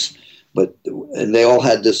berms. But and they all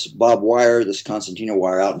had this barbed wire, this concertina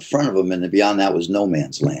wire out in front of them, and beyond that was no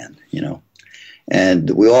man's land, you know. And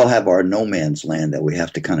we all have our no man's land that we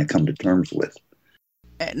have to kind of come to terms with.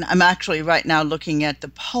 And I'm actually right now looking at the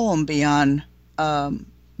poem Beyond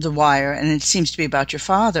the Wire, and it seems to be about your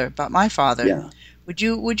father, about my father. Yeah. Would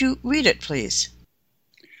you read it, please?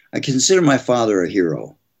 I consider my father a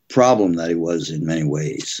hero. Problem that he was in many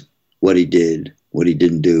ways. What he did, what he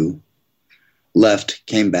didn't do. Left,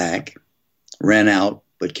 came back. Ran out,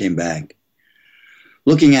 but came back.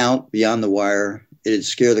 Looking out beyond the wire, it'd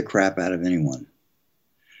scare the crap out of anyone.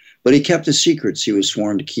 But he kept the secrets he was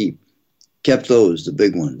sworn to keep. Kept those, the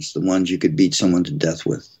big ones, the ones you could beat someone to death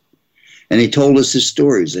with. And he told us his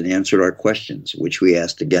stories and answered our questions, which we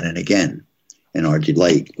asked again and again. And our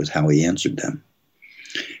delight was how he answered them.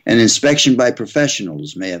 An inspection by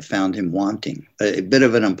professionals may have found him wanting, a bit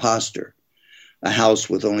of an imposter, a house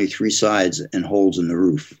with only 3 sides and holes in the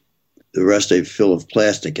roof, the rest a fill of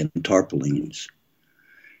plastic and tarpaulins.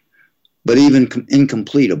 But even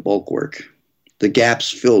incomplete a bulkwork, the gaps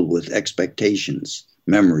filled with expectations,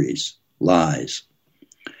 memories, lies.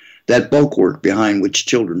 That bulkwork behind which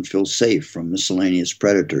children feel safe from miscellaneous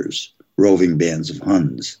predators, roving bands of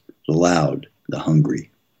Huns, the loud, the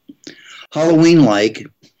hungry. Halloween-like,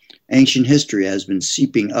 ancient history has been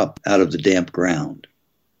seeping up out of the damp ground,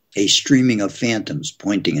 a streaming of phantoms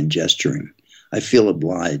pointing and gesturing. I feel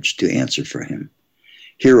obliged to answer for him.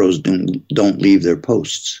 Heroes don't leave their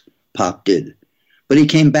posts. Pop did. But he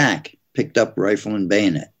came back, picked up rifle and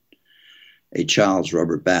bayonet. A child's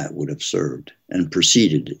rubber bat would have served, and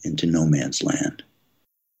proceeded into no man's land.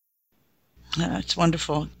 That's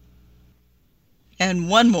wonderful. And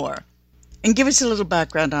one more. And give us a little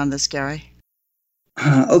background on this, Gary.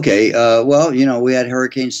 Okay. Well, you know, we had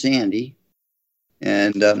Hurricane Sandy,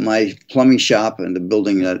 and my plumbing shop and the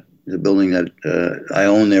building that I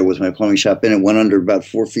own there with my plumbing shop in it went under about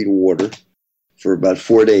 4 feet of water for about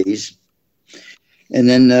 4 days. And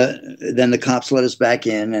then the cops let us back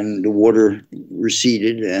in, and the water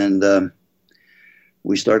receded, and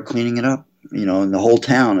we started cleaning it up. You know, and the whole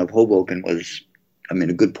town of Hoboken was, I mean,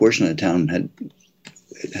 a good portion of the town had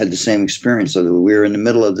the same experience. So we were in the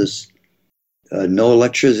middle of this no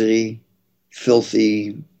electricity,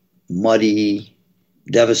 filthy, muddy,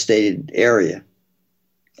 devastated area.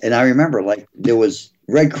 And I remember, like, there was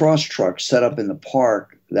Red Cross trucks set up in the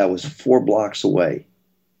park that was 4 blocks away.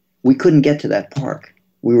 We couldn't get to that park.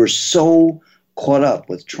 We were so caught up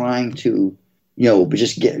with trying to, you know,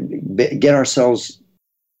 just get ourselves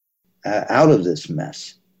out of this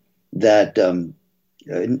mess that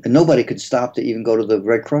nobody could stop to even go to the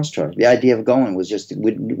Red Cross truck. The idea of going was just,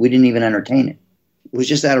 we didn't even entertain it. It was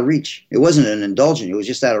just out of reach. It wasn't an indulgence. It was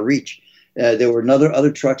just out of reach. There were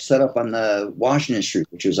other trucks set up on the Washington Street,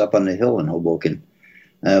 which was up on the hill in Hoboken.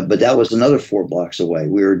 But that was another 4 blocks away.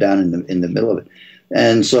 We were down in the middle of it.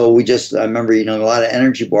 And so I remember eating a lot of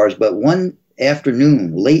energy bars. But one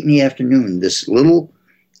afternoon, late in the afternoon, this little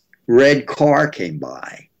red car came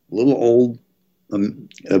by, a little old,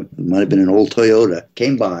 might have been an old Toyota,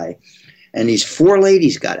 came by. And these 4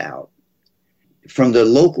 ladies got out from the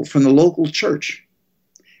local church.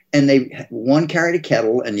 And one carried a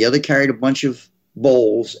kettle and the other carried a bunch of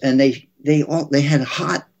bowls. And they had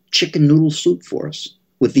hot chicken noodle soup for us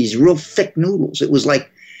with these real thick noodles. It was like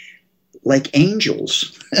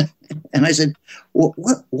angels. And I said, well,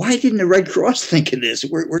 why didn't the Red Cross think of this?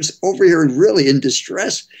 We're over here really in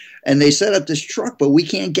distress. And they set up this truck, but we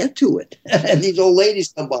can't get to it. And these old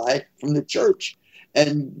ladies come by from the church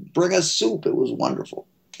and bring us soup. It was wonderful.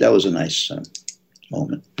 That was a nice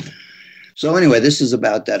moment. So anyway, this is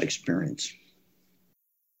about that experience.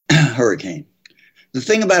 Hurricane. The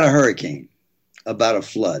thing about a hurricane, about a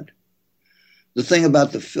flood, the thing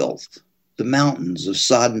about the filth, the mountains of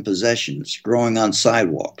sodden possessions growing on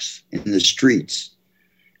sidewalks, in the streets,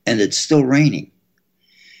 and it's still raining,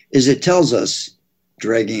 is it tells us,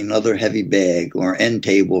 dragging another heavy bag or end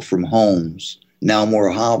table from homes, now more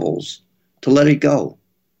hovels, to let it go.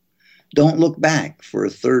 Don't look back for a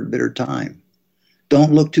third bitter time.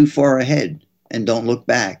 Don't look too far ahead, and don't look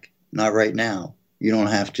back. Not right now. You don't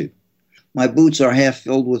have to. My boots are half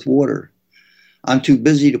filled with water. I'm too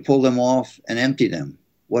busy to pull them off and empty them.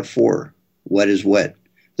 What for? Wet is wet.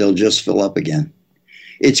 They'll just fill up again.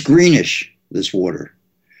 It's greenish, this water.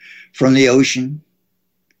 From the ocean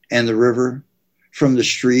and the river, from the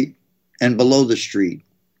street and below the street,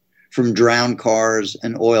 from drowned cars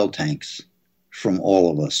and oil tanks, from all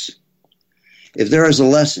of us. If there is a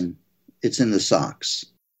lesson, it's in the socks.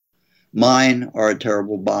 Mine are a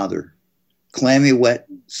terrible bother. Clammy, wet,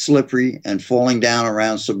 slippery, and falling down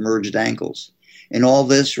around submerged ankles. In all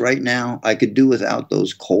this right now, I could do without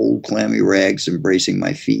those cold, clammy rags embracing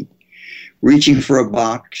my feet. Reaching for a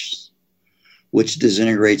box, which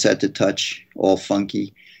disintegrates at the touch, all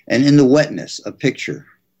funky, and in the wetness, a picture,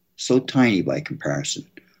 so tiny by comparison,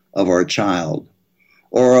 of our child,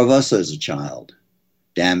 or of us as a child,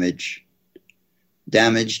 damaged,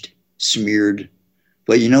 smeared.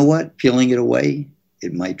 But you know what? Peeling it away,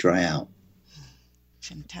 it might dry out.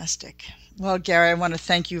 Fantastic. Well, Gary, I want to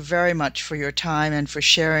thank you very much for your time and for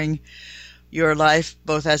sharing your life,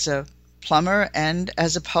 both as a plumber and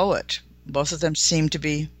as a poet. Both of them seem to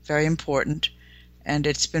be very important. And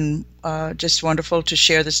it's been just wonderful to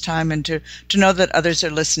share this time and to know that others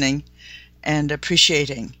are listening and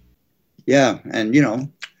appreciating. Yeah, and,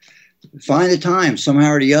 find the time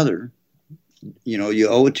somehow or the other. You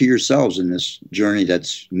owe it to yourselves in this journey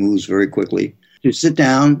that moves very quickly to sit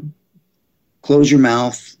down, close your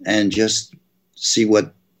mouth, and just see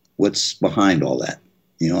what's behind all that.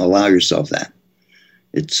 Allow yourself that.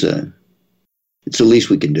 It's the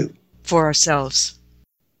least we can do. For ourselves.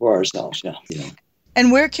 For ourselves, yeah.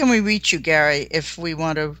 And where can we reach you, Gary, if we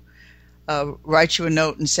want to write you a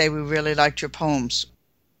note and say we really liked your poems?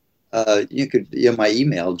 You could, my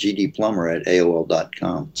email,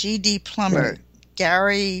 gdplumber@aol.com. GD Plumber. Right.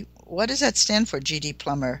 Gary, what does that stand for, GD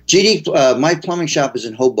Plumber? My plumbing shop is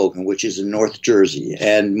in Hoboken, which is in North Jersey.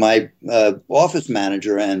 And my office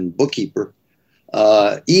manager and bookkeeper,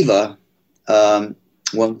 Eva,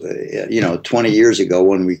 20 years ago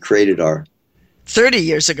when we created 30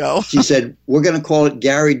 years ago. She said, we're going to call it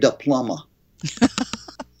Gary the Plumber.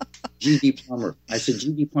 GD Plumber. I said,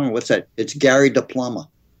 GD Plumber, what's that? It's Gary the Plumber.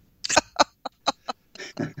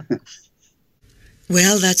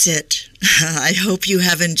 Well, that's it. I hope you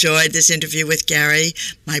have enjoyed this interview with Gary,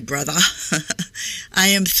 my brother. I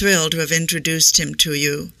am thrilled to have introduced him to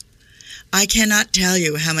you. I cannot tell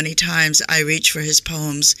you how many times I reach for his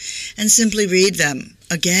poems and simply read them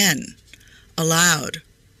again, aloud,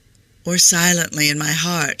 or silently in my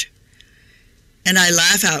heart. And I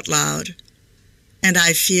laugh out loud, and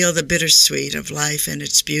I feel the bittersweet of life and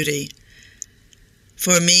its beauty.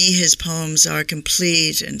 For me, his poems are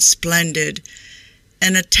complete and splendid,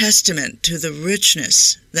 and a testament to the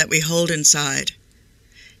richness that we hold inside.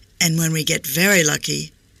 And when we get very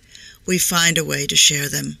lucky, we find a way to share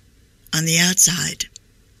them on the outside.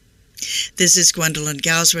 This is Gwendolyn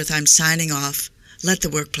Galsworth. I'm signing off. Let the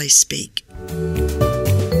workplace speak.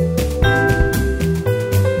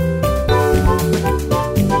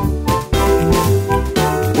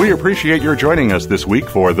 We appreciate your joining us this week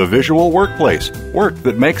for The Visual Workplace, work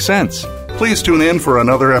that makes sense. Please tune in for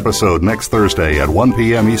another episode next Thursday at 1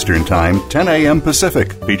 p.m. Eastern Time, 10 a.m.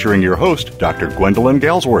 Pacific, featuring your host, Dr. Gwendolyn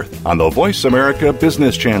Galsworth, on the Voice America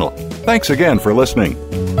Business Channel. Thanks again for listening.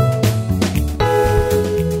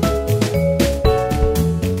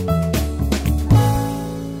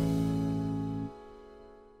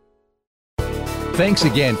 Thanks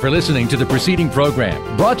again for listening to the preceding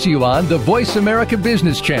program, brought to you on the Voice America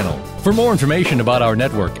Business Channel. For more information about our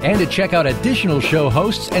network and to check out additional show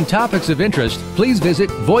hosts and topics of interest, please visit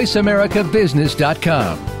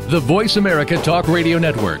voiceamericabusiness.com. The Voice America Talk Radio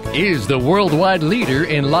Network is the worldwide leader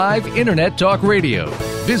in live Internet talk radio.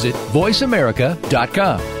 Visit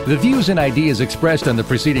voiceamerica.com. The views and ideas expressed on the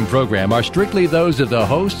preceding program are strictly those of the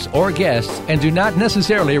hosts or guests and do not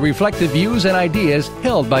necessarily reflect the views and ideas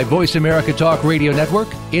held by Voice America Talk Radio Network,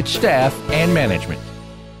 its staff, and management.